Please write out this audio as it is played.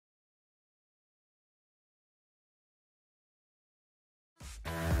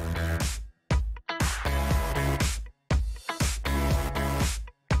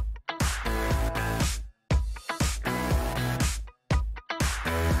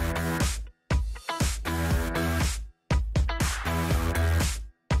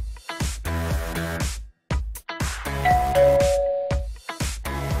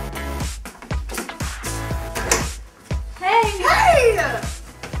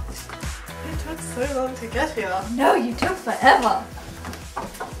So long to get here. No, you took forever.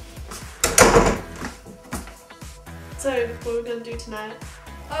 So, what are we gonna do tonight?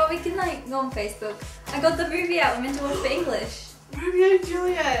 Oh, we can like go on Facebook. I got the movie out. We're meant to watch for English. Romeo and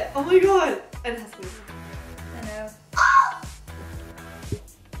Juliet. Oh my god. And it has to be. I know.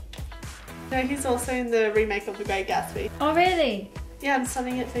 No, he's also in the remake of The Great Gatsby. Oh really? Yeah, I'm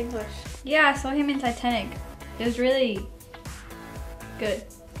studying it for English. Yeah, I saw him in Titanic. It was really good.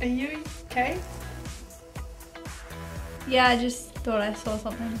 Are you okay? Yeah, I just thought I saw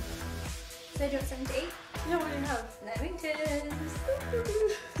something. So do you want something to eat? Yeah, what do you have? Lemingtons.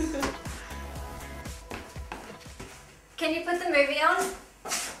 Can you put the movie on?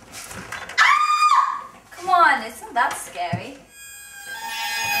 Ah! Come on, it's not that scary.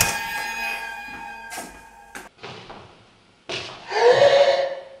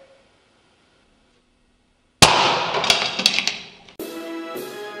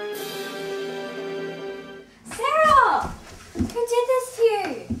 Sarah! Who did this to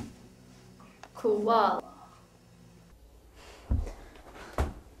you? Koala.